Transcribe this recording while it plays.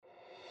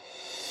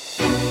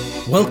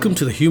Welcome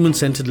to the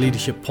Human-Centered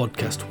Leadership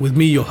Podcast with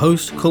me, your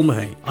host, Cul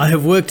Mahay. I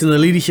have worked in the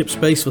leadership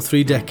space for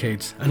 3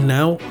 decades, and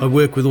now I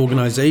work with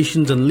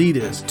organisations and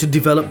leaders to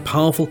develop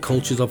powerful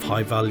cultures of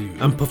high value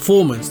and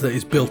performance that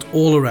is built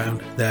all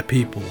around their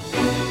people.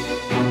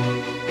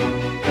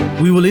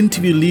 We will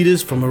interview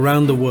leaders from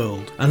around the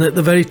world and at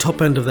the very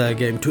top end of their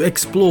game to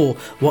explore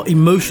what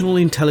emotional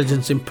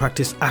intelligence in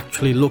practice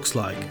actually looks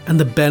like and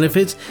the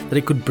benefits that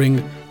it could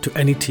bring to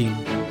any team.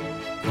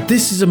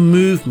 This is a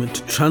movement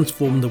to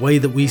transform the way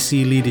that we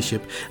see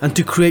leadership and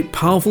to create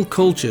powerful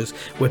cultures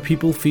where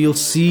people feel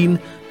seen,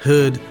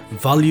 heard,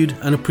 valued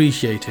and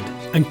appreciated,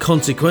 and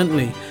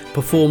consequently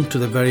perform to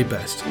their very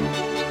best.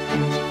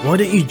 Why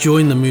don't you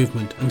join the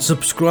movement and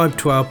subscribe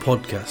to our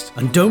podcast?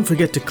 And don't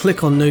forget to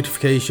click on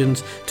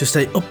notifications to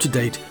stay up to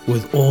date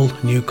with all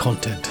new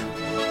content.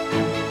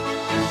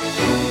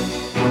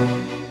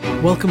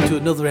 Welcome to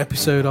another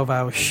episode of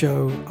our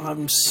show.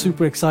 I'm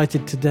super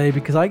excited today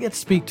because I get to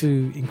speak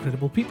to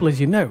incredible people,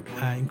 as you know,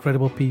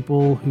 incredible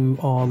people who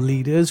are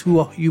leaders, who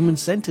are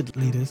human-centered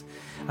leaders,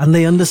 and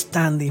they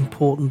understand the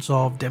importance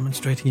of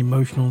demonstrating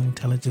emotional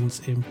intelligence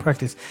in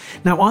practice.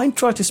 Now, I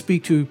try to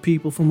speak to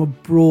people from a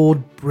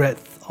broad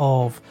breadth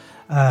of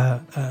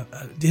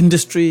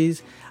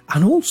industries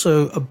and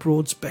also a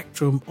broad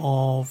spectrum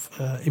of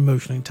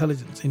emotional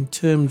intelligence in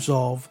terms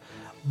of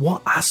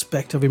what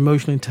aspect of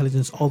emotional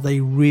intelligence are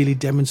they really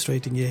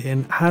demonstrating here,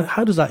 and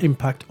how does that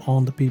impact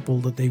on the people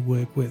that they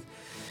work with?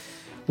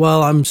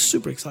 Well, I'm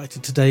super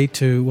excited today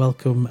to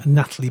welcome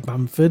Natalie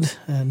Bamford.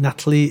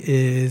 Natalie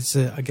is,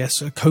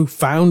 a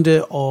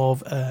co-founder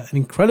of an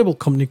incredible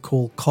company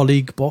called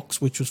Colleague Box,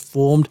 which was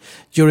formed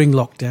during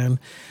lockdown.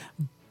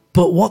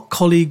 But what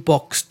Colleague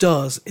Box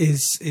does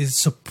is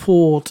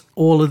support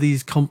all of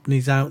these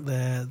companies out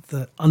there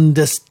that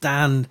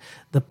understand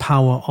the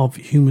power of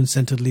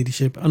human-centered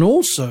leadership. And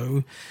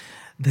also,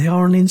 they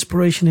are an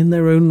inspiration in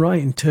their own right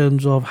in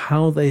terms of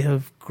how they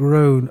have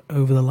grown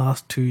over the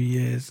last 2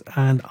 years.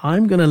 And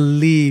I'm going to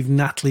leave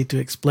Natalie to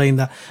explain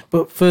that.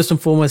 But first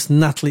and foremost,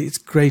 Natalie, it's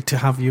great to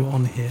have you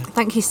on here.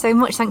 Thank you so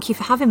much. Thank you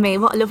for having me.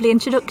 What a lovely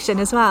introduction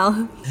as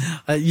well.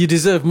 You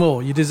deserve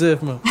more. You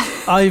deserve more.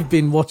 I've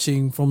been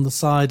watching from the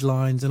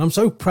sidelines, and I'm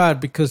so proud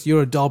because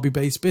you're a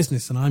Derby-based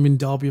business, and I'm in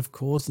Derby, of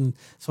course. And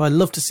so I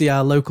love to see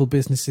our local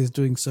businesses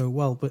doing so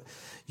well. But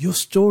your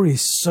story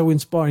is so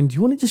inspiring. Do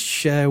you want to just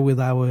share with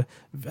our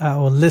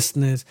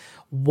listeners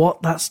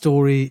what that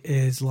story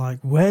is like?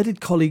 Where did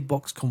Colleague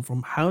Box come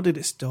from? How did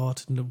it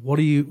start? And where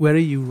are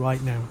you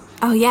right now?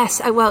 Oh, yes.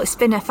 Well, it's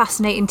been a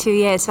fascinating 2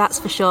 years, that's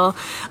for sure.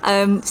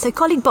 So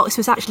Colleague Box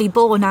was actually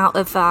born out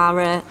of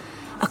a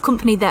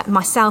company that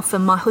myself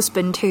and my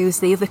husband,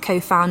 who's the other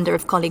co-founder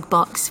of Colleague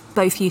Box,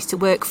 both used to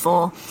work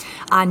for.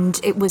 And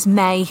it was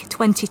May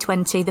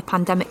 2020, the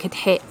pandemic had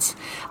hit,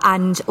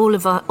 and all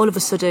of a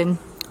sudden,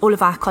 all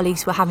of our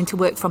colleagues were having to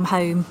work from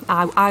home.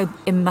 I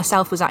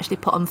myself was actually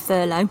put on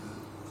furlough.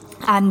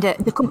 And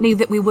the company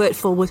that we worked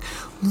for was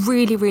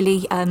really,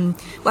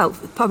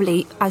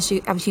 probably as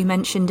you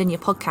mentioned in your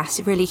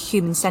podcast, really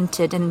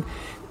human-centered and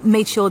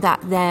made sure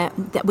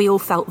that we all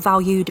felt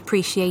valued,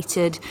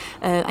 appreciated,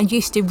 and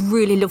used to do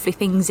really lovely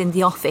things in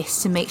the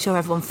office to make sure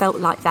everyone felt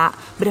like that.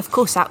 But of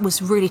course, that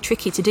was really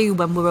tricky to do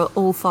when we were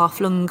all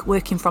far-flung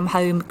working from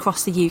home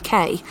across the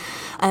UK.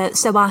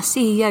 So our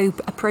CEO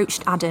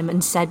approached Adam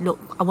and said,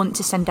 look, I want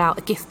to send out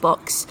a gift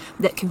box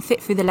that can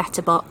fit through the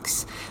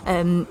letterbox.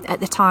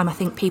 At the time, I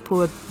think people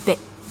were a bit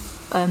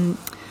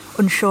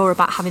unsure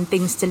about having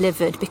things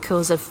delivered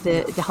because of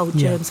the whole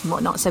germs and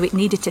whatnot. So it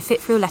needed to fit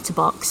through a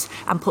letterbox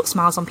and put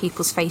smiles on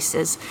people's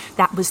faces.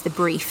 That was the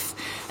brief.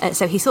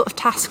 So he sort of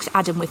tasked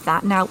Adam with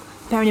that. Now,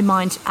 bearing in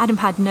mind, Adam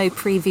had no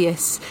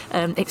previous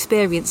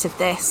experience of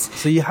this.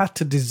 So you had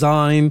to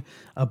design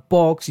a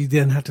box. You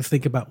then had to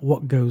think about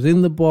what goes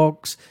in the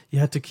box. You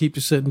had to keep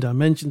to certain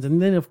dimensions.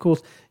 And then, of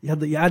course, you had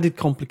the added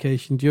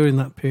complication during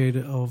that period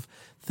of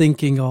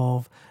thinking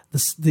of the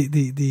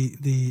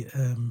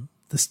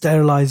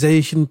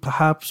sterilization,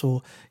 perhaps,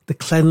 or the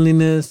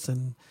cleanliness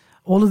and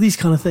all of these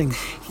kind of things.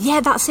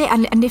 Yeah, that's it.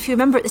 And if you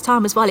remember at the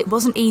time as well, it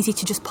wasn't easy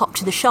to just pop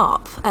to the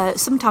shop.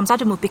 Sometimes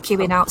Adam would be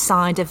queuing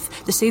outside of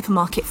the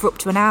supermarket for up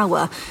to an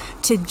hour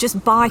to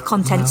just buy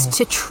contents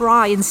to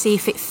try and see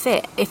if it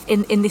fit, if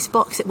in this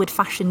box it would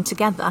fashion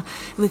together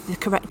with the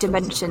correct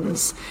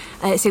dimensions.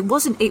 So it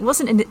wasn't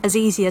as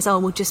easy as,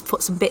 we'll just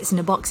put some bits in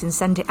a box and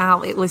send it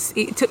out.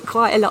 It took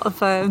quite a lot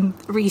of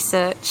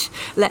research,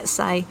 let's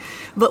say.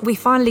 But we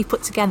finally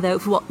put together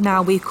what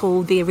now we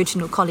call the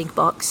original Colleague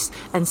Box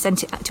and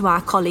sent it to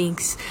our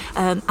colleagues,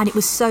 and it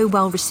was so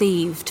well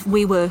received.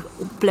 We were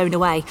blown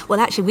away. Well,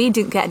 actually, we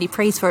didn't get any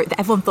praise for it, but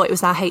everyone thought it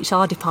was our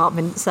HR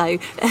department, so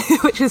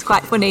which was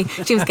quite funny.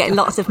 She was getting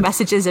lots of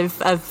messages of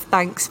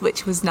thanks,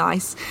 which was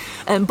nice.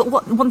 But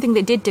one thing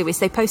they did do is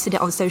they posted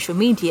it on social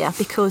media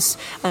because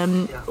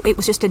it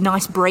was just a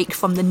nice break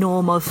from the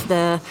norm of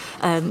the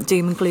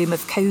doom and gloom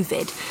of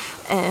COVID.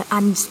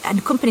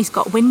 And companies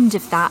got wind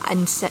of that,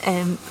 and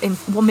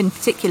one in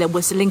particular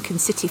was the Lincoln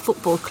City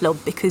Football Club,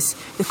 because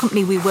the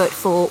company we worked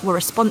for were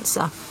a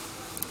sponsor.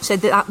 So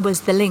that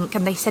was the link.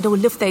 And they said, oh,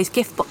 love those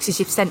gift boxes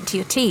you've sent to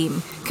your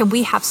team. Can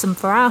we have some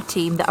for our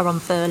team that are on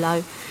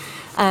furlough?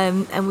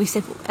 And we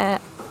said,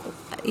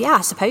 yeah,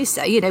 I suppose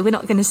so. We're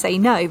not going to say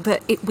no.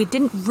 But we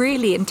didn't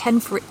really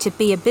intend for it to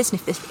be a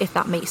business, if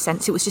that makes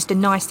sense. It was just a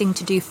nice thing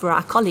to do for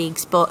our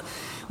colleagues. But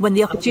when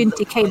the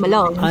opportunity came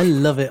along... I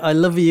love it. I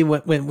love you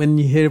when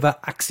you hear about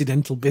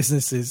accidental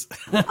businesses.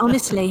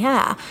 Honestly,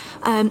 yeah.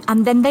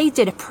 And then they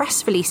did a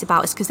press release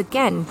about us because,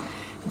 again,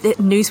 the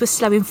news was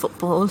slow in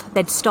football.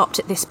 They'd stopped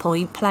at this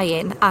point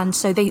playing, and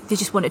so they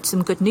just wanted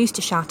some good news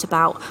to shout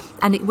about.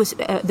 And it was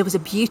there was a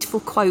beautiful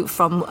quote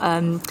from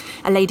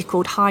a lady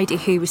called Heidi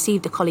who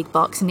received a colleague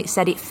box, and it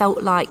said, it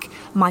felt like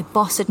my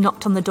boss had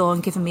knocked on the door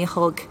and given me a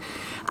hug.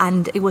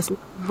 And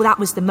that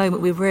was the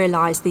moment we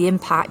realised the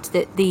impact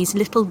that these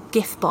little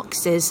gift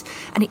boxes,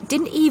 and it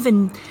didn't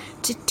even,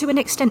 to an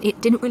extent, it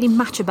didn't really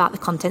matter about the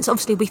contents.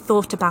 Obviously, we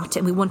thought about it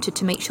and we wanted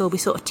to make sure we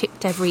sort of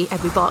ticked every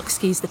box,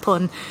 excuse the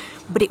pun.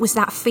 But it was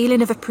that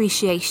feeling of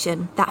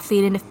appreciation, that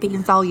feeling of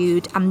being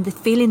valued, and the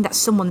feeling that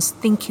someone's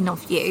thinking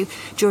of you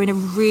during a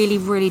really,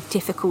 really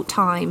difficult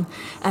time.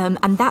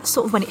 And that's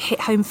sort of when it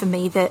hit home for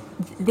me that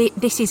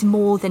this is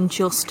more than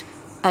just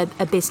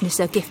a business,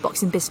 a gift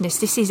boxing business.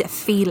 This is a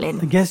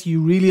feeling. I guess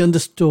you really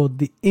understood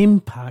the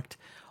impact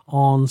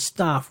on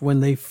staff when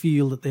they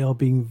feel that they are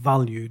being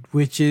valued,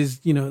 which is,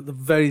 the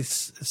very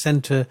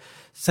center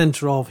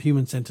of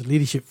human-centered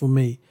leadership for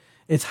me.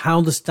 It's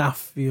how the staff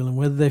feel and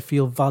whether they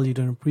feel valued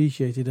and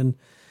appreciated. And,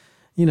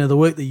 the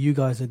work that you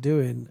guys are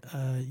doing,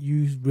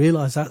 you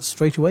realise that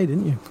straight away,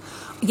 didn't you?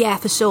 Yeah,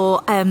 for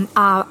sure.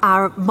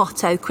 Our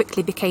motto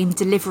quickly became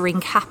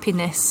delivering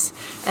happiness,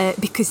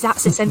 because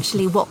that's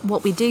essentially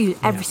what we do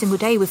every single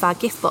day with our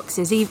gift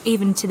boxes,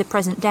 even to the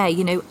present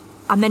day.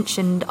 I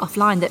mentioned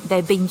offline that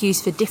they're being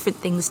used for different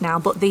things now,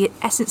 but the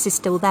essence is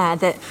still there,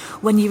 that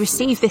when you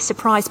receive this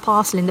surprise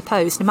parcel in the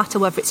post, no matter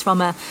whether it's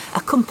from a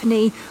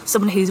company,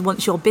 someone who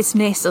wants your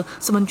business, or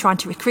someone trying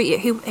to recruit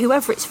you,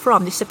 whoever it's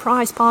from, this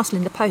surprise parcel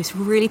in the post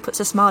really puts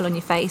a smile on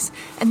your face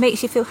and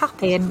makes you feel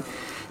happy. And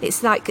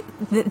it's like,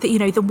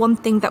 the one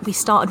thing that we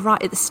started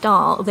right at the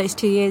start of those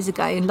 2 years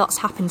ago, and lots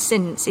happened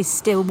since, is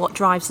still what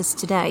drives us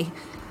today.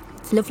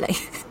 It's lovely.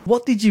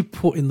 What did you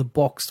put in the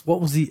box?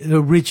 What was the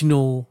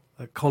original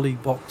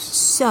colleague box?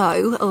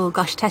 So, oh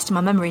gosh, testing my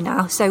memory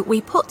now. So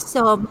we put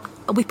some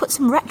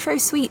retro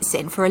sweets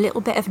in for a little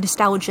bit of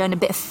nostalgia and a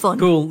bit of fun.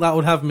 Cool, that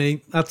would have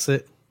me. That's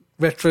it.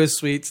 Retro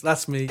sweets,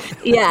 that's me.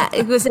 Yeah,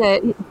 it was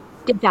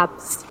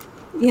dabs.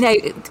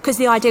 Because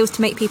the idea was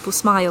to make people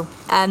smile.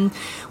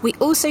 We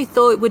also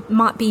thought it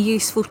might be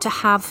useful to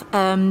have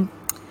a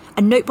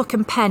notebook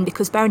and pen,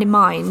 because bearing in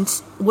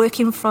mind,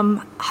 working from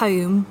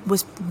home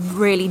was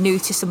really new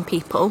to some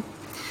people.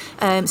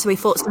 So we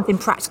thought something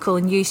practical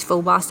and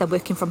useful whilst they're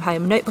working from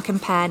home, notebook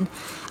and pen.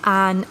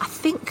 And I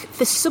think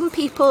for some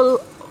people,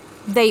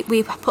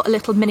 we put a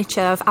little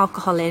miniature of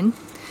alcohol in,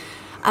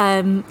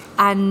 and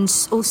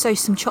also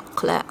some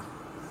chocolate.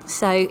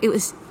 So it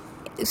was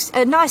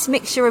a nice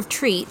mixture of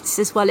treats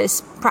as well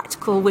as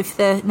practical with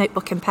the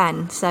notebook and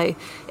pen. So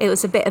it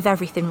was a bit of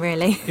everything,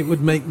 really. It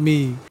would make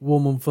me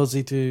warm and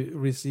fuzzy to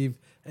receive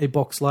a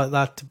box like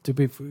that, to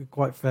be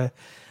quite fair.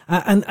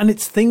 And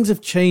it's, things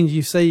have changed.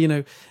 You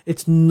say,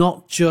 it's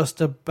not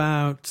just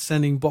about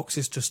sending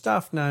boxes to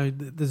staff now.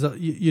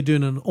 You're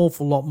doing an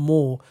awful lot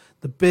more.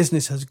 The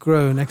business has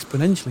grown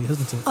exponentially,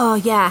 hasn't it? Oh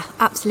yeah,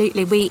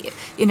 absolutely. We're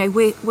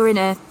in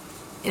a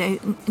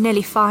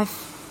nearly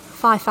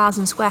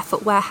 5,000 square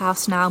foot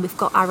warehouse now. We've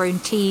got our own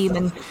team,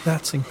 and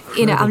that's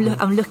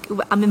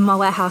incredible. I'm in my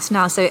warehouse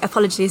now, so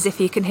apologies if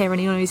you can hear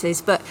any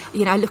noises. But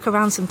I look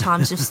around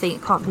sometimes and just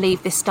think, I can't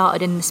believe this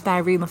started in the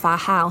spare room of our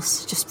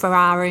house, just for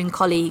our own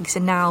colleagues,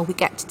 and now we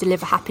get to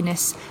deliver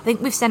happiness. I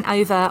think we've sent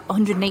over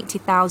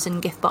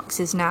 180,000 gift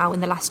boxes now in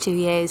the last 2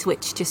 years,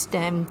 which just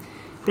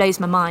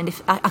blows my mind.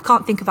 I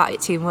can't think about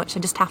it too much.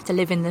 I just have to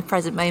live in the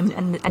present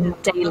moment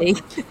and daily.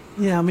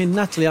 Yeah, I mean,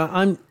 Natalie,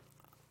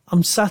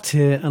 I'm sat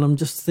here and I'm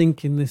just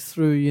thinking this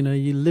through.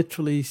 You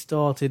literally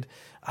started,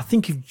 I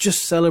think you've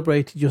just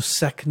celebrated your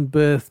 2nd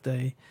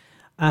birthday,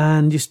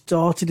 and you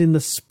started in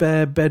the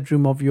spare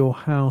bedroom of your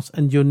house,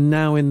 and you're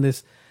now in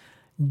this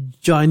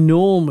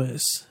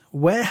ginormous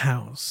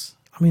warehouse.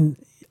 I mean,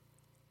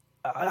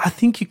 I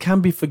think you can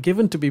be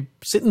forgiven to be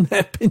sitting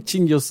there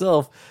pinching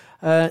yourself,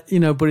 but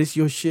it's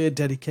your sheer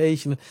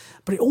dedication.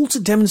 But it also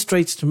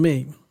demonstrates to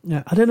me,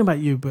 I don't know about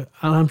you, and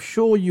I'm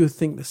sure you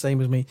think the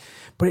same as me,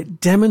 but it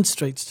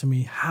demonstrates to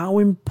me how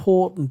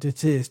important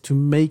it is to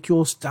make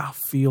your staff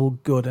feel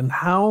good, and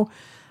how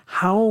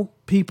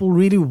people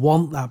really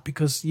want that,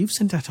 because you've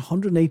sent out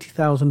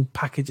 180,000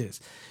 packages.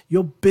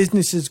 Your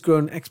business has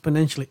grown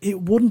exponentially.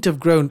 It wouldn't have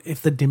grown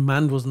if the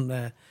demand wasn't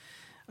there.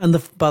 And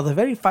by the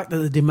very fact that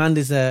the demand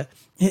is there,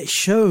 it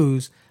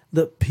shows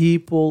that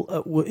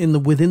people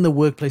within the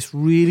workplace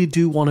really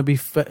do want to be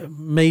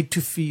made to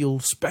feel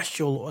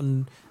special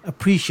and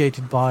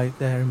appreciated by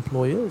their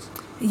employers.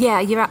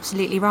 Yeah, you're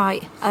absolutely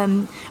right.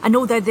 And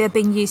although they're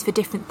being used for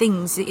different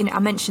things, I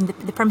mentioned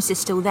the premise is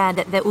still there,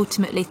 that they're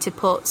ultimately to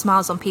put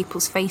smiles on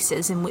people's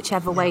faces in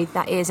whichever way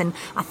that is. And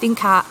I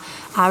think our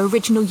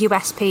original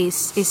USP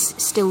is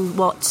still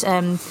what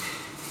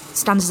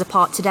stands us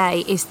apart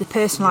today, is the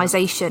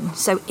personalisation.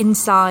 So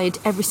inside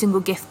every single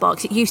gift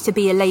box, it used to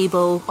be a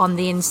label on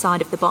the inside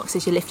of the box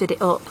as you lifted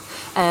it up.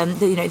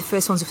 The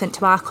first ones we sent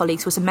to our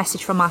colleagues was a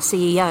message from our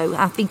CEO.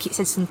 I think it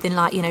said something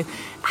like,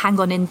 hang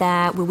on in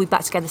there, we'll be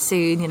back together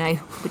soon.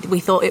 We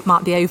thought it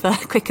might be over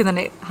quicker than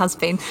it has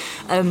been,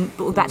 but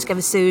we're back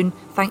together soon.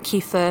 Thank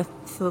you for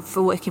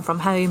working from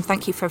home.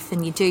 Thank you for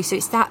everything you do. So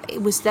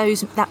it was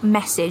that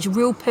message,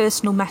 real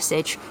personal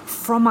message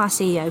from our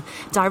CEO,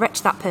 direct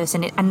to that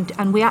person.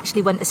 And we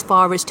actually went as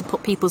far as to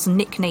put people's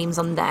nicknames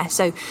on there.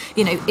 So,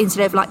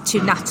 instead of like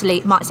to Natalie,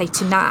 it might say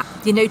to Nat,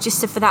 just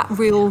so for that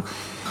real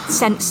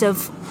sense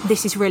of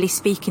this is really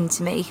speaking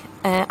to me.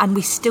 And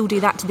we still do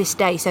that to this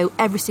day. So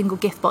every single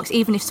gift box,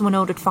 even if someone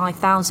ordered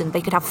 5,000,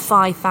 they could have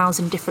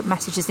 5,000 different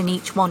messages in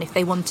each one if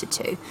they wanted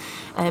to.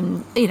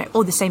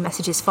 All the same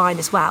message is fine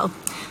as well.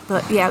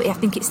 But yeah, I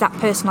think it's that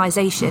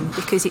personalisation,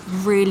 because it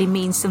really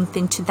means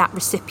something to that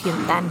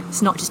recipient then.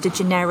 It's not just a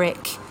generic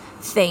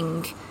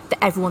thing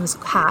that everyone's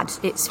had.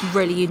 It's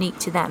really unique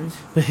to them.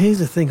 But here's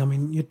the thing. I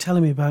mean, you're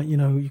telling me about,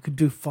 you could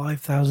do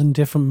 5,000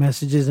 different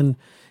messages, and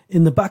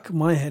in the back of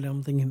my head,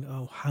 I'm thinking,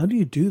 oh, how do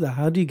you do that?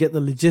 How do you get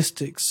the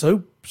logistics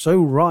so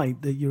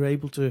right that you're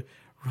able to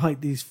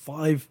write these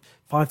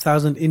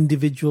 5,000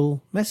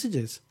 individual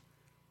messages?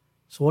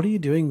 So what are you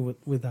doing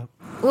with that?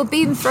 Well,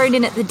 being thrown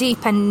in at the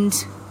deep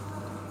end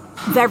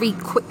very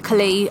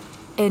quickly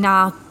in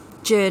our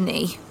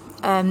journey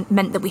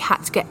meant that we had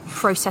to get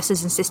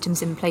processes and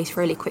systems in place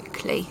really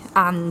quickly,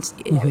 and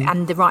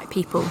and the right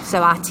people.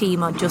 So our team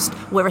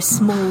we're a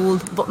small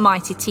but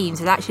mighty team.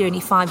 So there's actually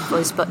only 5 of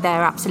us, but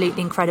they're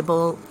absolutely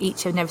incredible,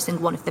 each and every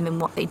single one of them, in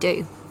what they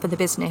do for the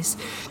business.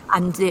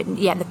 And the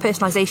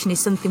personalisation is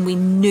something we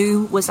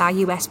knew was our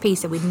USP,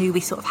 so we knew we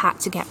sort of had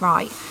to get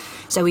right.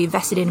 So we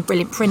invested in a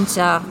brilliant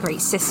printer,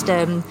 great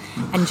system,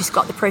 and just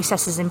got the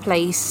processes in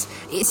place.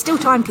 It's still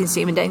time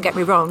consuming, don't get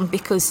me wrong,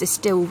 because there's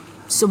still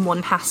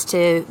someone has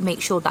to make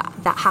sure that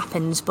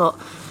happens. But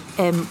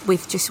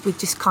we've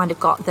just kind of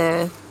got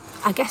the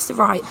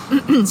right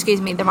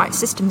the right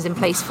systems in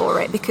place for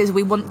it, because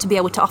we want to be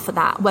able to offer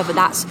that,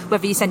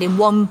 whether you send in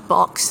one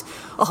box,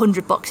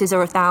 100 boxes, or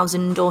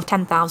 1,000 or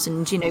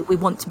 10,000. We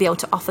want to be able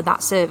to offer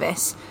that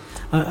service.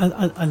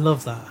 I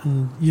love that,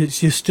 and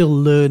you're still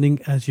learning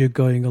as you're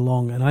going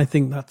along, and I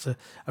think that's a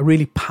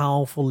really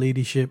powerful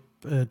leadership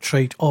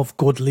trait of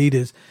good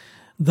leaders.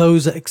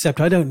 Those that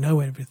accept, I don't know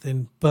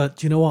everything,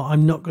 but you know what?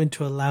 I'm not going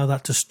to allow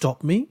that to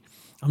stop me.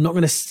 I'm not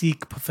going to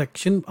seek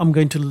perfection. I'm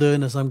going to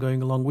learn as I'm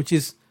going along, which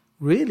is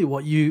really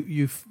what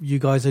you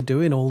guys are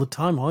doing all the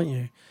time, aren't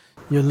you?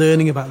 You're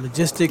learning about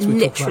logistics. We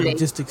talked about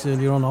logistics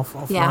earlier on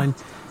offline. Yeah.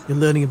 You're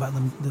learning about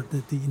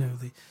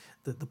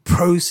the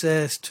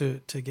process to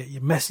get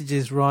your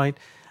messages right,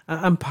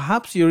 and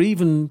perhaps you're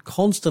even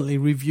constantly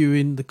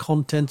reviewing the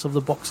contents of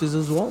the boxes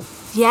as well.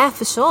 Yeah,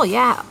 for sure.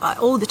 Yeah,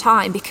 all the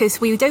time,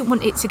 because we don't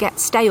want it to get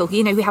stale.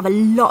 We have a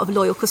lot of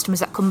loyal customers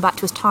that come back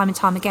to us time and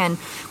time again.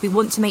 We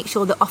want to make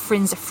sure that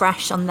offerings are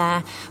fresh on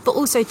there, but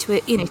also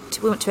we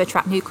want to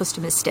attract new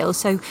customers still.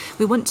 So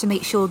we want to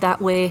make sure that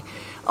we're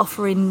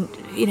offering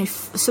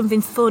something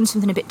fun,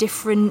 something a bit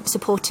different,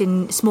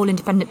 supporting small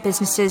independent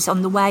businesses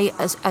on the way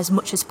as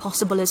much as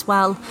possible as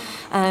well.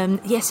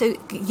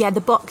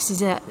 The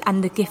boxes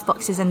and the gift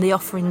boxes and the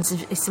offerings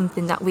is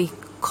something that we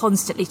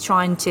constantly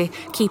trying to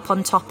keep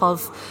on top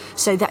of,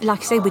 so that,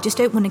 like I say, we just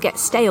don't want to get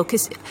stale,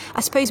 because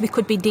I suppose we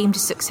could be deemed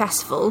as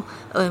successful,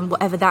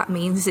 whatever that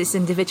means. It's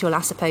individual,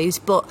 I suppose,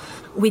 but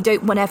we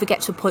don't want to ever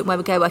get to a point where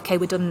we go, okay,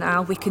 we're done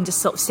now, we can just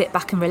sort of sit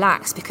back and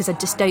relax, because I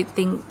just don't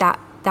think that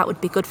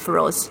would be good for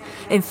us.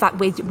 In fact,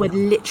 we're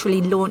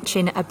literally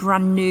launching a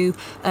brand new,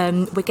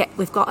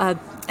 we've got a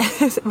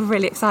we're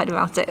really excited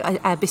about it,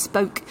 a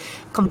bespoke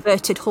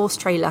converted horse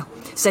trailer,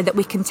 so that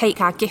we can take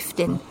our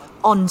gifting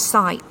on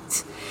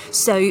site.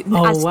 So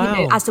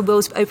as the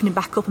world's opening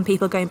back up and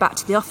people are going back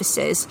to the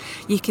offices,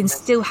 you can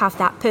still have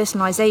that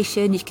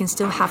personalisation, you can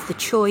still have the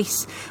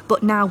choice,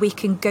 but now we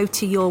can go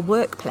to your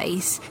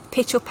workplace,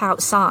 pitch up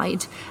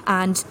outside,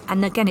 and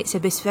again, it's a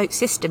bespoke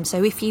system.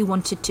 So if you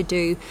wanted to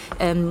do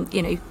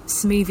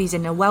smoothies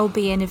in a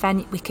wellbeing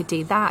event, we could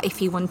do that.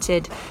 If you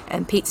wanted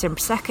pizza and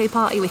prosecco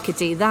party, we could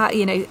do that.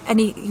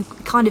 You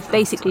kind of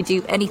basically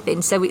do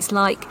anything. So it's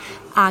like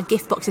our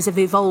gift boxes have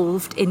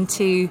evolved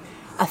into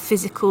a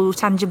physical,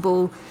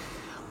 tangible,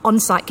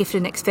 on-site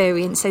gifting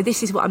experience. So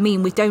this is what I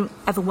mean. We don't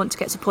ever want to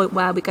get to a point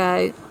where we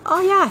go,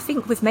 oh yeah, I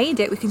think we've made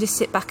it, we can just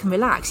sit back and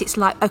relax. It's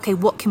like, okay,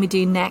 what can we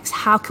do next?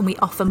 How can we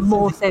offer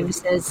more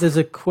services? There's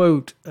a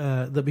quote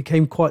that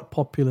became quite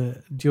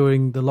popular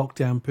during the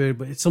lockdown period,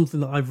 but it's something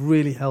that I've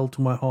really held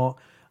to my heart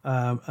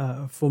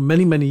for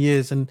many, many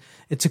years. And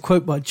it's a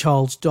quote by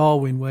Charles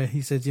Darwin where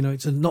he says,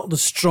 it's not the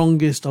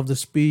strongest of the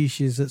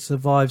species that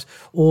survives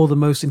or the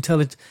most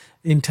intelligent.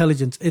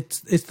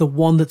 It's the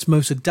one that's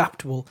most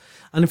adaptable.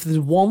 And if there's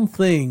one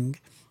thing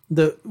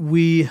that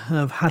we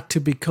have had to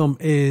become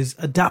is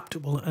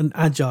adaptable and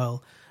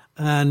agile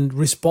and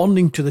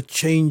responding to the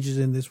changes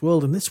in this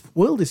world. And this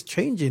world is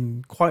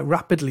changing quite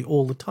rapidly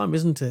all the time,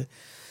 isn't it?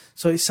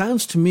 So it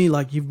sounds to me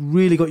like you've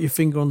really got your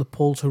finger on the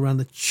pulse around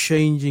the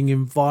changing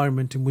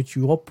environment in which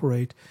you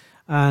operate.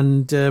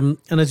 And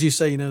as you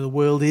say, the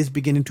world is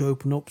beginning to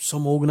open up.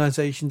 Some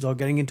organizations are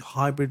getting into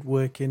hybrid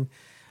working.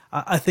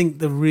 I think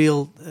the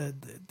real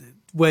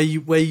where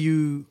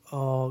you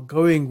are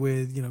going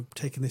with,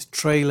 taking this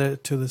trailer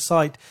to the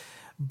site,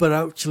 but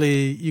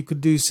actually you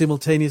could do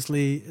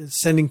simultaneously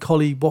sending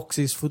colleague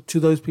boxes to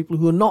those people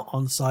who are not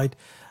on site.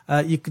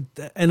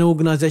 An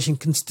organization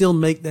can still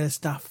make their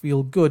staff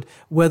feel good,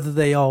 whether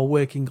they are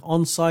working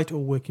on site or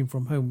working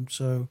from home.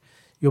 So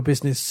your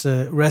business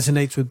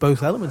resonates with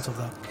both elements of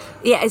that.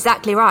 Yeah,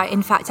 exactly right.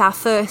 In fact, our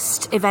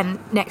first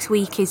event next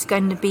week is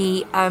going to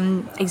be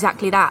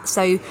exactly that.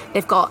 So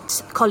they've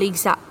got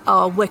colleagues that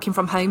are working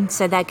from home,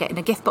 so they're getting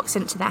a gift box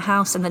sent to their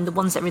house, and then the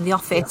ones that are in the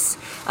office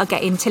are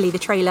getting Tilly the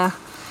trailer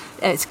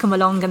to come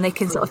along, and they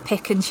can sort of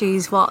pick and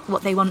choose what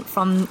they want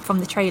from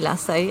the trailer.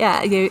 So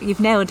yeah, you've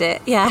nailed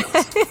it. Yeah.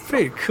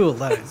 Pretty cool,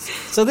 that is.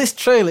 So this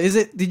trailer,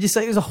 did you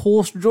say it was a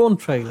horse-drawn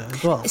trailer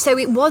as well? So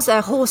it was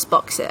a horse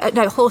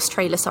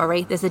trailer,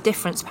 sorry. There's a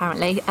difference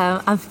apparently.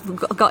 I've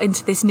got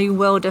into this new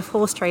world of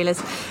horse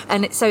trailers,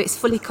 and it's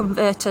fully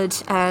converted.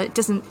 It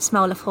doesn't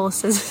smell of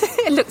horses.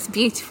 It looks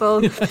beautiful.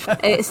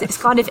 It's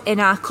kind of in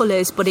our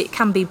colours, but it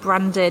can be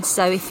branded.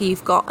 So if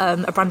you've got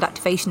a brand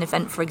activation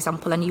event, for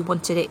example, and you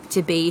wanted it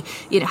to be,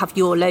 have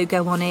your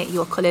logo on it,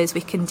 your colours,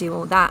 we can do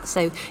all that.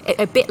 So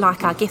a bit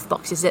like our gift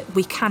boxes, that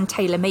we can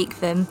tailor make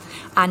them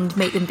and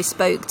make them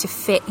bespoke to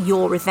fit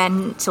your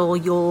event or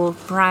your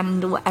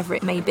brand or whatever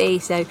it may be.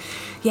 So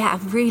yeah,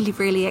 I'm really,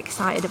 really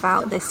excited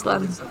about this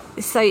one.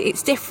 So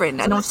it's different,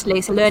 and obviously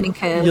it's a learning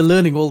curve. You're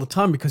learning all the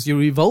time because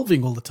you're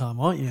evolving all the time,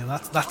 aren't you?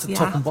 That's the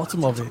top and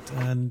bottom of it.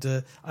 And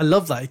I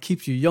love that. It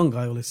keeps you young,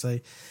 I always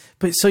say.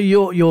 But so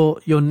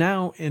you're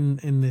now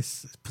in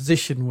this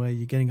position where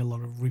you're getting a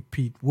lot of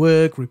repeat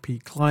work,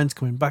 repeat clients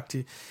coming back to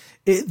you.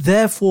 It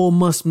therefore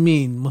must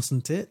mean,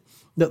 mustn't it,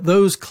 that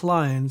those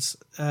clients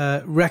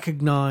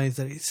recognize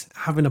that it's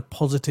having a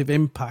positive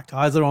impact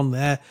either on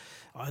their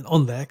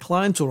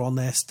clients or on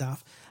their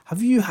staff.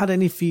 Have you had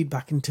any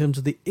feedback in terms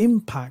of the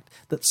impact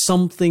that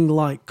something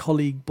like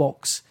Colleague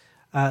Box,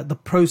 the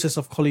process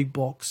of Colleague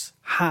Box,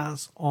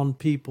 has on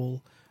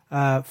people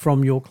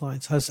from your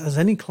clients? Has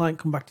any client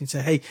come back to you and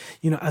say, hey,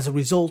 as a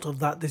result of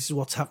that, this is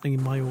what's happening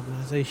in my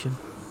organization?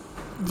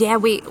 Yeah,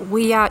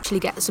 we actually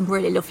get some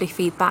really lovely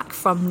feedback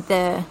from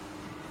the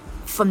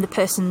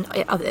person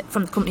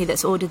from the company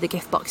that's ordered the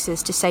gift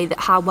boxes to say that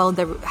how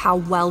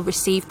well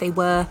received they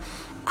were,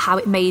 how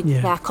it made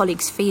their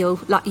colleagues feel.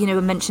 Like, I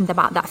mentioned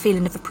about that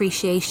feeling of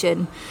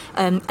appreciation.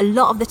 A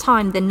lot of the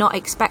time they're not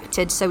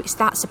expected, so it's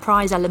that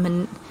surprise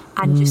element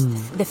and just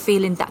the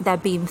feeling that they're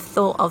being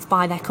thought of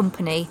by their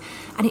company,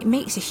 and it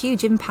makes a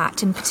huge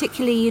impact. And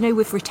particularly,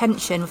 with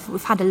retention,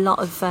 we've had a lot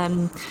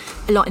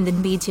in the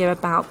media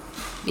about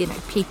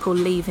people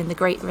leaving, the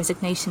Great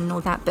Resignation and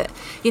all that. But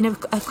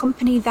a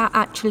company that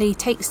actually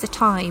takes the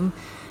time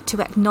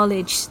to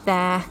acknowledge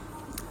their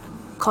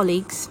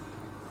colleagues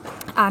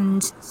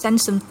and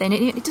send something,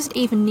 it doesn't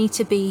even need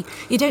to be,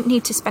 you don't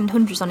need to spend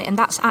hundreds on it. And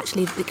that's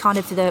actually the kind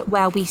of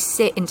where we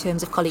sit in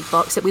terms of Colleague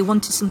Box, that we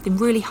wanted something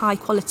really high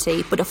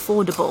quality but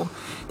affordable,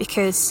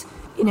 because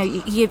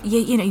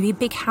your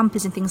big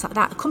hampers and things like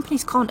that,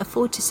 companies can't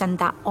afford to send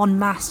that en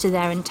masse to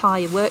their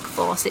entire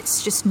workforce.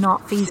 It's just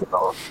not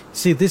feasible.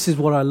 See, this is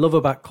what I love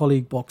about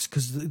Colleague Box,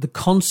 because the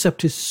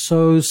concept is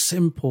so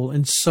simple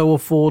and so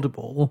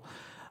affordable,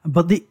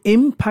 but the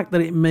impact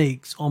that it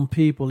makes on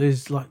people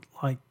is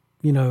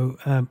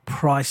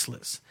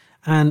priceless.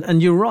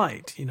 And you're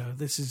right.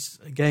 This is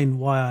again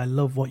why I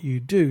love what you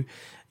do.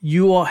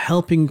 You are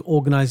helping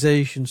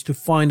organizations to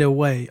find a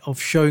way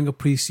of showing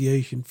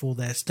appreciation for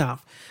their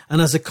staff.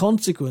 And as a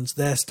consequence,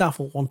 their staff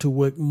will want to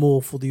work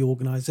more for the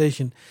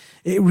organization.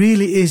 It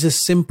really is as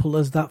simple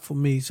as that for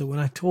me. So when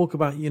I talk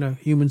about,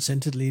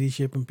 human-centered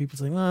leadership, and people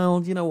say,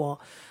 well, you know what?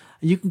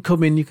 You can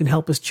come in, you can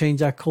help us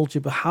change our culture,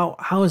 but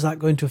how is that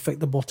going to affect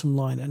the bottom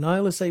line? And I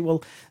always say,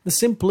 well, the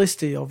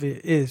simplicity of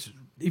it is,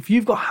 if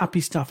you've got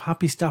happy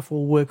staff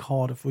will work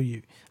harder for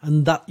you,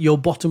 and that your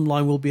bottom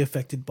line will be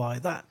affected by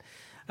that.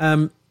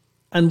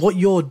 And what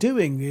you're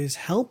doing is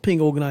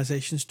helping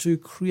organizations to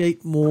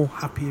create more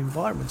happy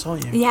environments,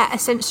 aren't you? Yeah,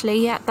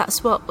 essentially, yeah.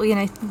 That's what,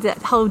 the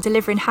whole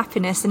delivering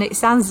happiness, and it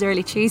sounds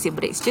really cheesy,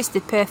 but it's just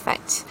the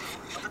perfect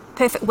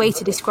way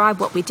to describe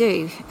what we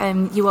do.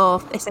 You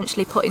are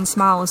essentially putting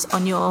smiles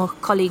on your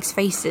colleagues'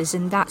 faces,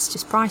 and that's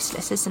just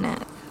priceless, isn't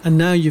it? And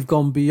now you've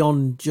gone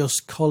beyond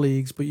just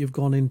colleagues, but you've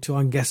gone into,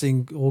 I'm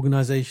guessing,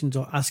 organizations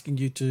are asking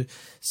you to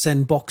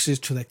send boxes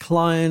to their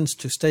clients,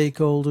 to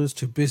stakeholders,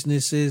 to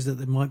businesses that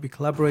they might be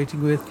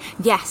collaborating with.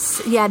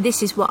 Yes, yeah,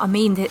 this is what I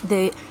mean.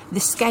 The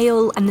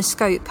scale and the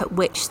scope at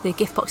which the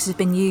gift box has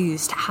been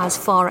used has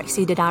far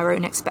exceeded our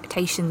own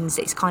expectations.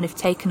 It's kind of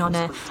taken on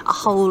a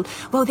whole,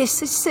 well, there's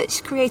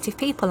such creative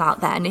people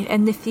out there.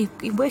 And if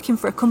you're working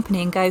for a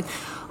company and go,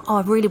 oh,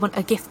 I really want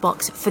a gift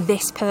box for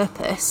this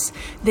purpose.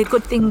 The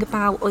good thing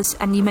about us,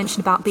 and you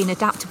mentioned about being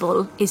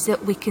adaptable, is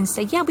that we can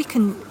say, yeah, we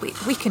can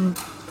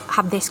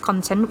have this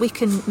content. We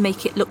can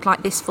make it look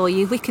like this for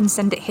you. We can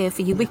send it here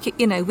for you. We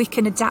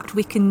can adapt.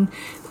 We can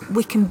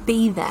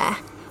be there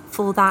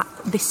for that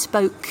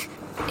bespoke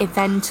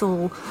event,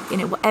 or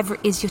whatever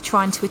it is you're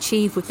trying to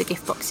achieve with the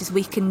gift boxes.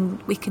 We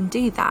can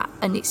do that,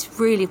 and it's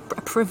really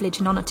a privilege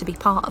and honour to be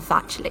part of.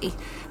 Actually,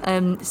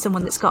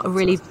 someone that's got a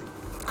really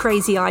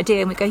crazy idea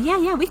and we go,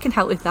 yeah, we can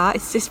help with that.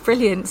 It's just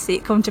brilliant to see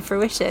it come to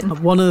fruition.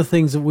 One of the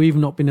things that we've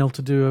not been able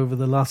to do over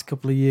the last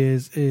couple of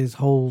years is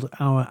hold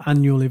our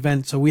annual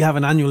event. So we have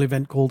an annual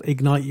event called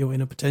Ignite Your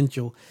Inner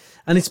Potential.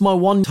 And it's my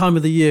one time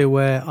of the year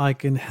where I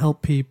can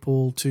help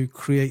people to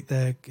create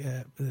their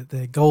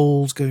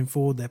goals going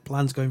forward, their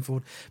plans going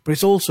forward. But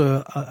it's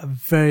also a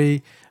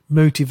very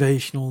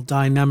motivational,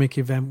 dynamic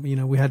event.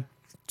 We had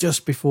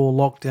just before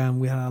lockdown,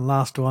 we had our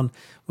last one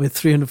with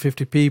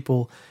 350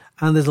 people.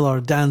 And there's a lot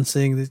of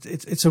dancing.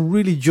 It's a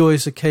really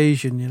joyous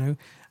occasion,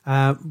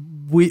 I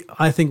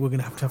think we're going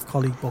to have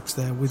Colleague Box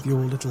there with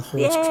your little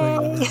horse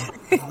trailer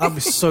there. That'd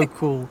be so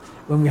cool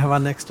when we have our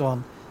next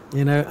one.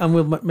 And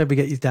we'll maybe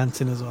get you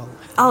dancing as well.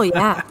 Oh,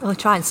 yeah. Well,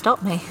 try and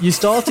stop me. You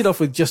started off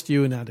with just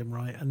you and Adam,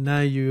 right? And now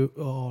you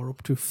are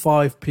up to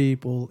 5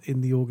 people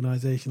in the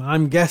organisation.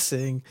 I'm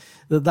guessing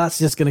that that's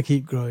just going to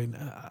keep growing.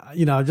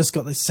 I've just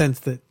got this sense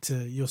that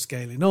you're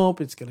scaling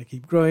up. It's going to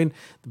keep growing.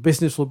 The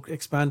business will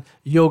expand.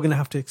 You're going to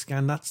have to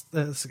expand.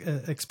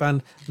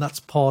 Expand. That's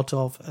part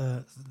of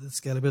the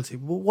scalability.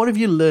 What have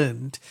you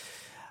learned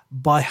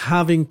by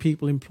having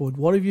people employed?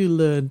 What have you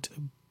learned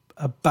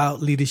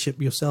about leadership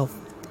yourself?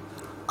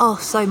 Oh,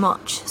 so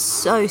much.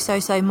 So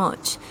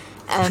much.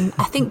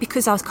 I think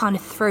because I was kind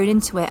of thrown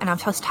into it and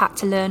I've just had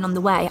to learn on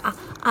the way.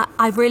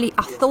 I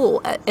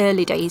thought at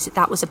early days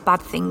that was a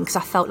bad thing because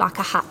I felt like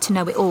I had to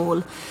know it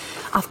all.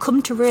 I've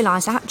come to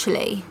realise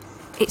actually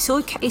it's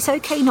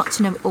okay not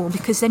to know it all,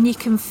 because then you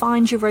can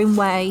find your own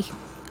way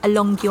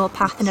along your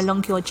path and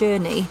along your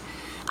journey.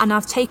 And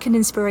I've taken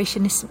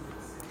inspiration,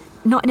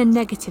 not in a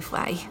negative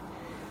way,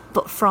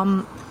 but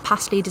from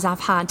past leaders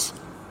I've had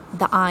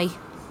that I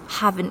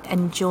haven't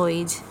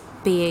enjoyed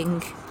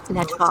being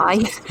led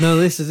by. No,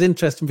 this is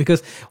interesting,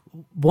 because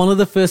one of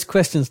the first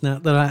questions now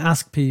that I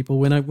ask people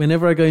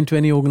whenever I go into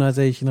any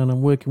organisation and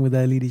I'm working with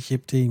their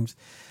leadership teams,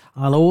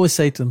 I'll always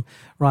say to them,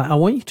 right, I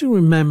want you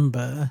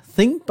to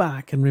think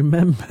back and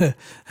remember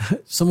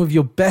some of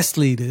your best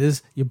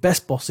leaders, your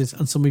best bosses,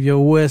 and some of your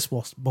worst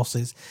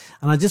bosses.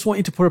 And I just want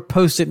you to put a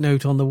Post-it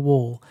note on the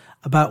wall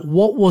about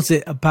what was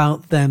it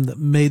about them that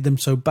made them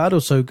so bad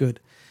or so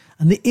good.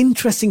 And the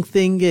interesting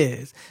thing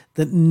is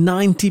that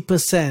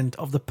 90%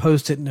 of the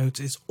Post-it notes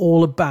is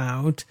all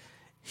about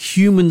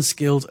human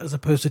skills as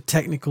opposed to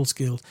technical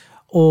skills,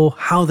 or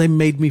how they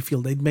made me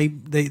feel. They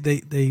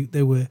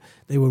were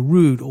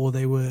rude, or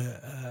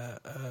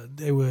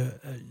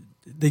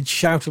they'd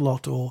shout a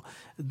lot, or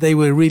they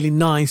were really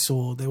nice,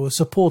 or they were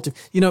supportive.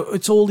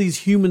 It's all these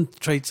human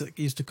traits that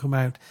used to come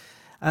out.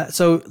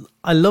 So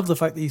I love the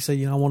fact that you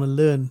say, I want to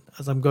learn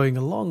as I'm going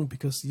along,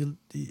 because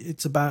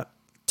it's about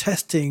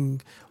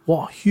testing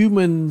what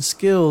human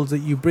skills that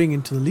you bring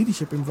into the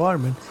leadership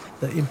environment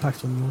that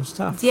impacts on your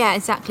staff. Yeah,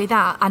 exactly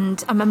that.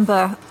 And I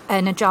remember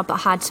in a job I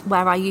had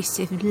where I used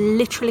to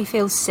literally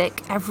feel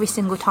sick every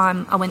single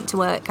time I went to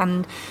work,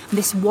 and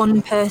this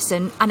one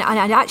person, and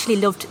I actually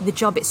loved the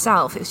job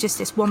itself, it was just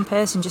this one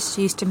person just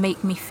used to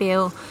make me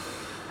feel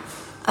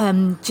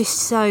just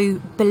so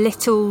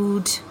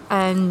belittled,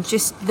 and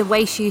just the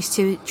way she used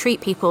to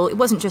treat people. It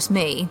wasn't just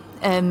me,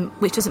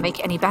 which doesn't make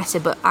it any better,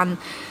 but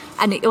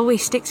and it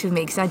always sticks with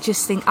me, because I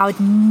just think I would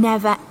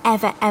never,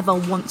 ever, ever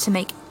want to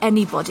make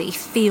anybody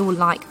feel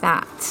like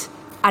that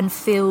and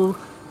feel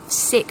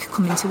sick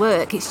coming to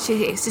work. It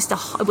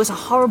was a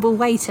horrible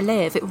way to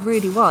live. It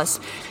really was.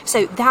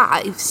 So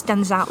that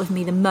stands out with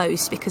me the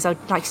most, because I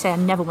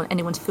never want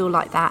anyone to feel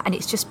like that. And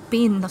it's just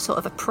being sort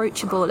of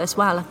approachable as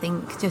well, I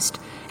think, just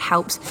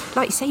helps.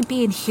 Like you say,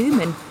 being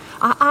human.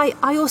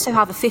 I also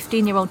have a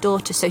 15-year-old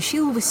daughter, so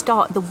she'll always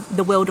start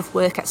the world of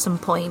work at some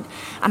point,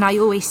 and I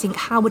always think,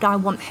 how would I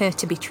want her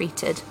to be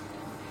treated?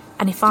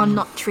 And if I'm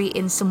not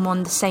treating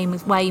someone the same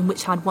way in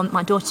which I'd want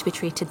my daughter to be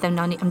treated, then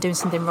I'm doing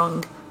something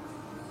wrong.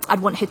 I'd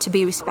want her to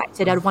be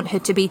respected. I'd want her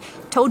to be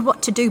told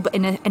what to do, but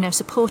in a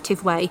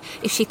supportive way.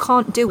 If she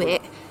can't do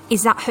it,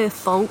 is that her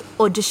fault,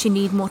 or does she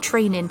need more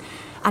training?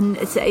 And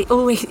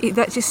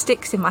that just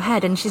sticks in my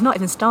head. And she's not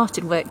even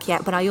started work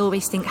yet, but I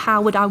always think,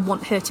 how would I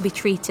want her to be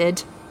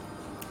treated?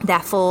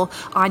 Therefore,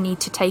 I need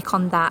to take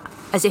on that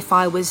as if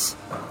I was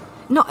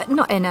I'm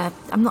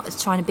not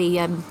trying to be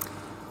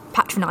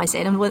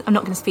patronising. I'm not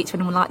going to speak to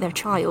anyone like they're a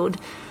child,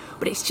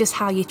 but it's just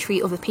how you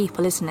treat other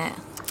people, isn't it?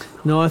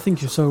 No, I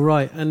think you're so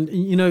right. And,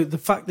 the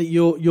fact that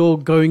you're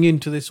going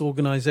into this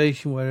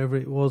organisation, wherever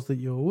it was that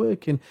you're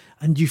working,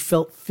 and you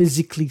felt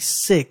physically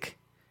sick,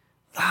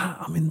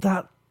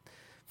 that,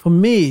 for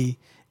me,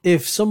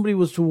 if somebody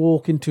was to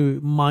walk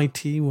into my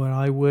team where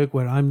I work,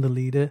 where I'm the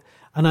leader,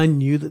 and I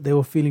knew that they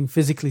were feeling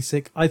physically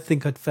sick, I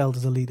think I'd failed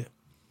as a leader.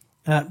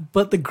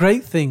 But the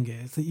great thing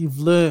is that you've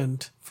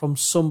learned from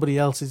somebody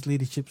else's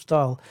leadership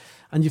style,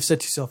 and you've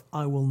said to yourself,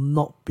 I will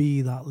not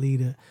be that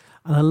leader.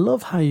 And I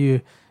love how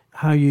you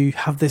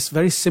have this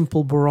very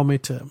simple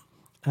barometer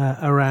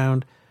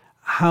around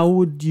how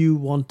would you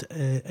want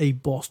a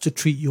boss to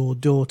treat your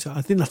daughter.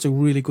 I think that's a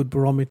really good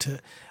barometer.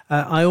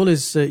 I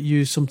always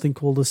use something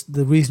called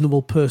the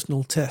reasonable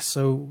personal test,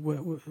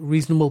 so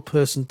reasonable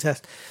person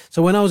test.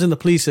 So when I was in the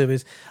police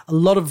service, a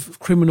lot of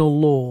criminal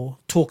law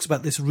talks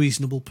about this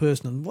reasonable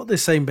person. And what they're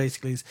saying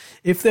basically is,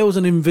 if there was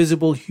an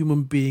invisible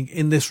human being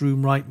in this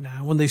room right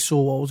now, when they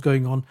saw what was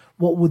going on,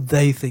 what would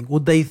they think?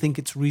 Would they think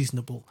it's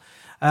reasonable?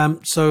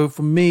 So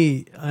for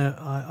me,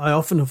 I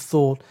often have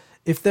thought,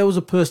 if there was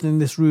a person in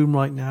this room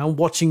right now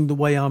watching the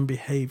way I'm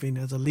behaving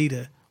as a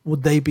leader,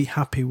 would they be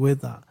happy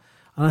with that?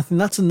 And I think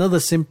that's another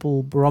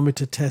simple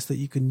barometer test that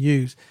you can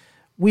use.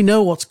 We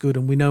know what's good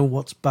and we know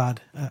what's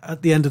bad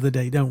at the end of the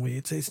day, don't we?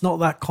 It's not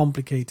that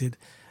complicated,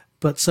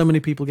 but so many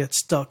people get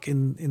stuck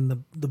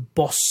in the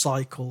boss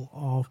cycle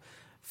of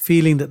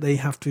feeling that they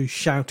have to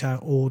shout out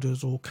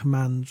orders or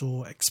commands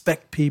or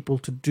expect people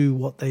to do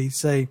what they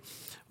say,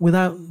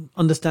 without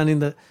understanding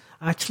that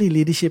actually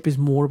leadership is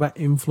more about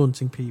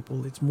influencing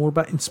people. It's more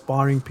about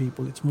inspiring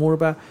people. It's more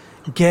about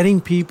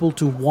getting people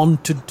to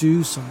want to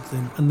do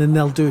something, and then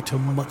they'll do it to a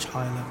much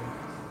higher level.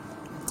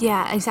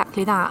 Yeah,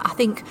 exactly that. I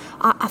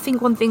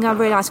think one thing I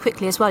realised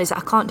quickly as well is that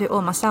I can't do it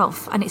all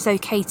myself, and it's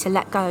okay to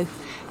let go.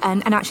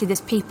 And actually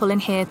there's people in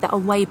here that are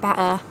way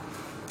better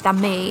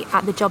than me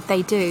at the job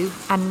they do,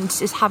 and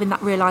just having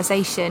that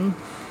realisation,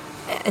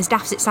 as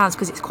daft as it sounds,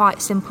 because it's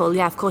quite simple,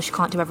 yeah, of course you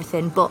can't do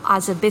everything, but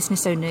as a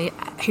business owner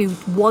who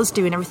was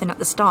doing everything at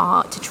the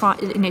start, to try,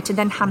 to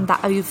then hand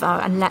that over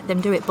and let them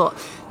do it. But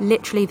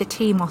literally the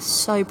team are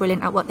so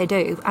brilliant at what they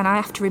do, and I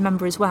have to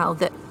remember as well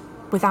that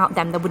without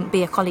them there wouldn't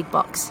be a colleague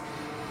box.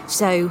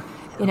 So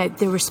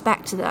the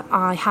respect that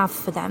I have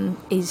for them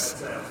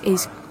is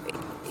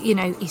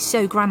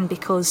so grand,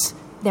 because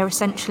they're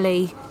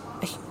essentially,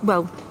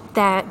 well,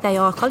 they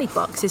are colleague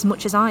box as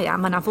much as I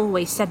am, and I've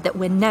always said that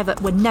we're never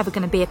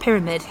going to be a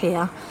pyramid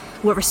here.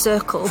 We're a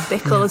circle,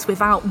 because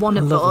without one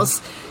of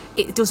us,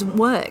 it doesn't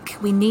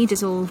work. We need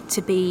us all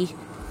to be,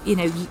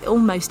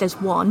 almost as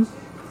one,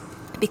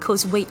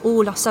 because we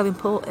all are so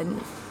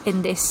important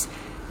in this.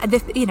 A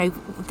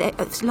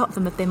lot of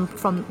them have been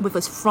with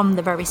us from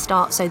the very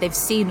start, so they've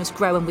seen us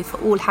grow, and we've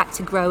all had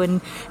to grow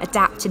and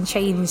adapt and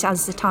change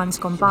as the time's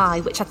gone by,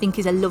 which I think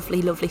is a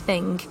lovely, lovely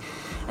thing.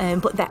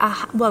 But I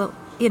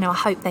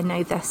hope they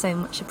know they're so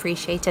much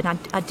appreciated.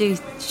 I do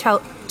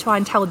try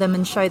and tell them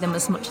and show them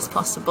as much as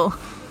possible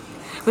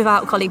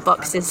without colleague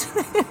boxes.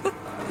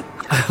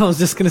 I was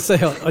just going to say,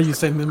 are you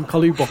sending them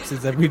colleague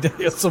boxes every day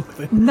or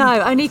something?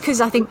 No, only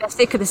because I think they're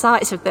sick of the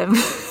sight of them.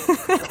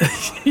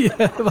 Yeah,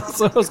 that's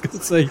what I was going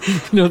to say.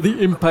 The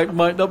impact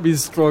might not be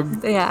as strong.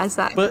 Yeah,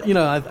 exactly. But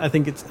I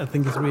think it's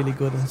really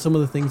good, and some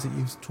of the things that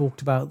you've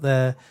talked about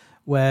there,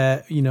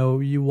 where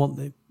you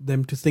want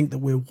them to think that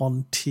we're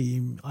one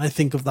team. I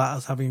think of that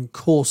as having a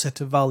core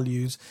set of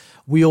values.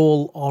 We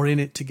all are in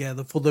it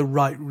together for the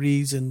right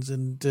reasons,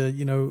 and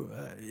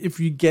if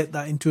you get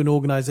that into an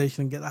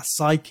organization and get that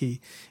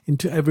psyche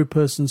into every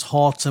person's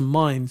hearts and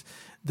minds,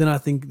 then I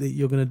think that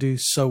you're going to do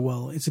so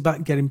well. It's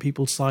about getting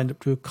people signed up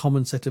to a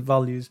common set of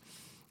values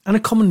and a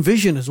common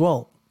vision as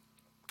well.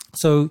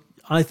 So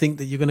I think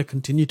that you're going to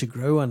continue to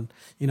grow, and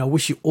I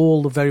wish you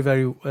all the very,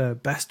 very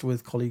best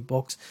with Colleague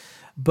Box.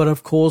 But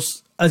of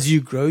course, as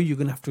you grow, you're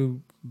going to have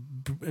to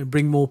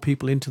bring more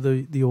people into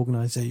the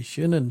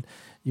organization, and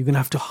you're going to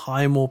have to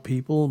hire more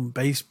people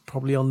based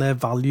probably on their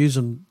values,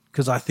 and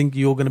because I think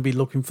you're going to be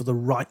looking for the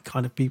right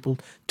kind of people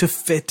to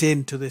fit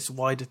into this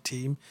wider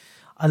team.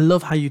 I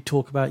love how you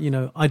talk about,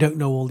 I don't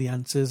know all the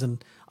answers,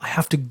 and I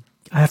have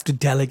to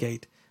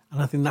delegate.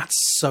 And I think that's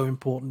so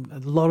important. A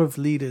lot of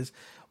leaders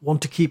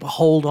want to keep a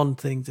hold on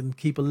things and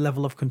keep a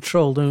level of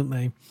control, don't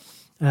they?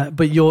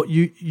 But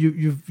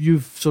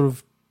you've sort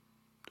of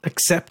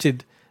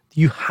accepted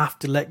you have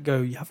to let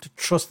go. You have to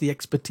trust the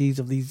expertise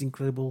of these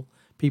incredible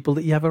people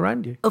that you have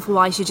around you.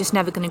 Otherwise, you're just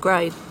never going to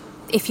grow.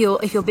 If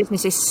your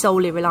business is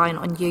solely reliant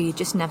on you, you're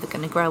just never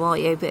going to grow, are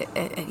you? But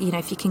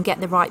if you can get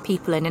the right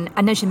people in,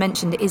 and as you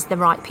mentioned, it is the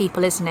right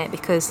people, isn't it?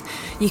 Because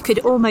you could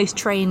almost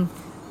train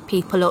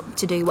people up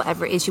to do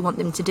whatever it is you want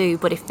them to do,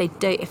 but if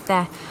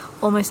they're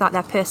almost like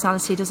their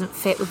personality doesn't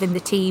fit within the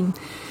team,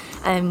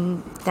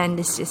 then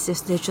there's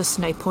just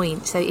no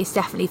point. So it's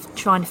definitely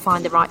trying to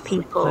find the right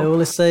people. I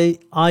always say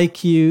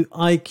IQ.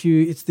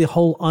 It's the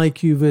whole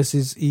IQ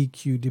versus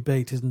EQ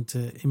debate, isn't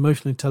it?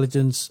 Emotional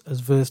intelligence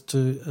versus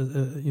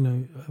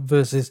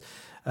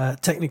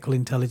technical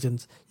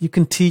intelligence. You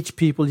can teach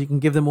people, you can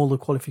give them all the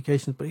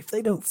qualifications, but if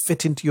they don't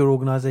fit into your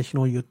organisation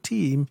or your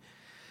team,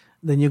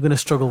 then you're going to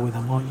struggle with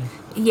them, aren't you?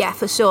 Yeah,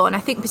 for sure. And I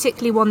think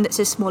particularly one that's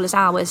as small as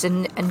ours,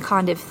 and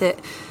kind of that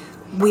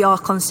we are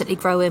constantly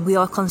growing, we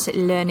are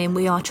constantly learning,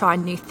 we are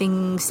trying new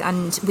things,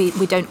 and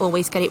we don't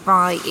always get it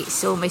right.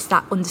 It's almost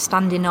that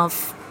understanding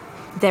of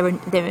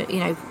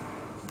they're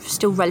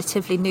still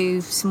relatively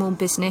new, small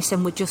business,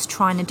 and we're just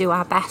trying to do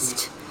our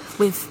best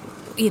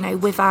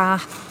with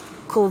our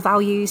core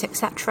values,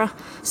 etc.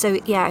 So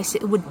yes,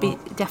 it would be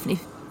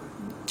definitely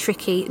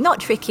tricky. Not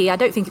tricky, I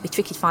don't think it'd be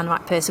tricky to find the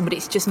right person, but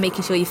it's just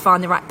making sure you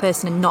find the right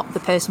person and not the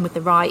person with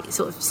the right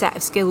sort of set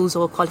of skills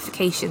or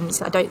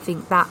qualifications. I don't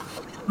think that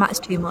matters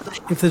too much.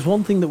 If there's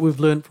one thing that we've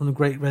learned from the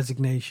Great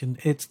Resignation,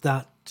 it's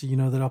that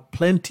there are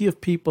plenty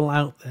of people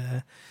out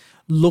there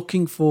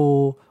looking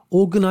for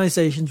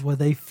organisations where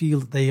they feel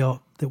they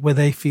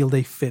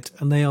fit,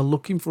 and they are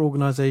looking for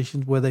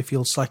organisations where they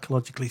feel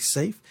psychologically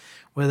safe,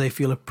 where they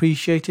feel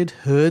appreciated,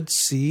 heard,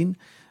 seen.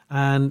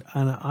 And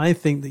I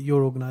think that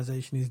your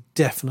organisation is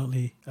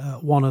definitely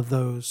one of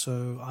those.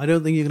 So I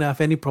don't think you're going to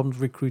have any problems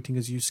recruiting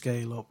as you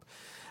scale up.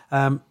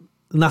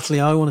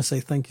 Natalie, I want to say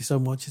thank you so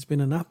much. It's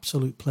been an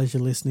absolute pleasure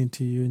listening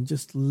to you, and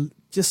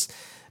just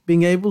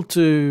being able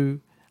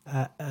to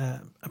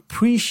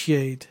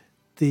appreciate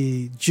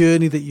the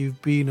journey that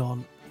you've been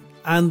on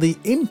and the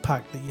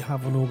impact that you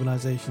have on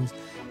organisations,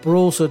 but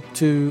also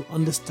to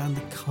understand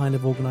the kind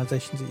of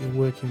organisations that you're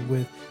working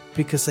with,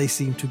 because they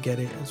seem to get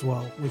it as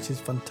well, which is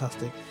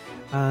fantastic.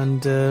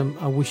 And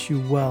I wish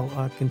you well.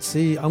 I'm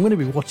going to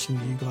be watching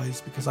you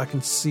guys, because I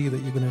can see that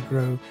you're going to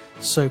grow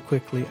so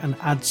quickly and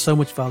add so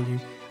much value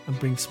and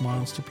bring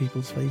smiles to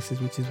people's faces,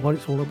 which is what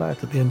it's all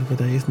about at the end of the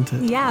day, isn't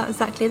it? Yeah,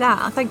 exactly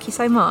that. Thank you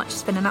so much.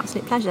 It's been an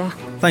absolute pleasure.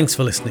 Thanks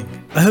for listening.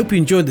 I hope you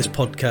enjoyed this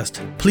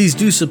podcast. Please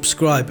do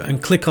subscribe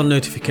and click on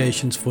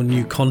notifications for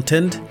new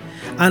content.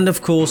 And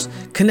of course,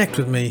 connect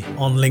with me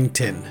on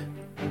LinkedIn.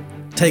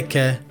 Take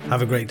care.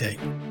 Have a great day.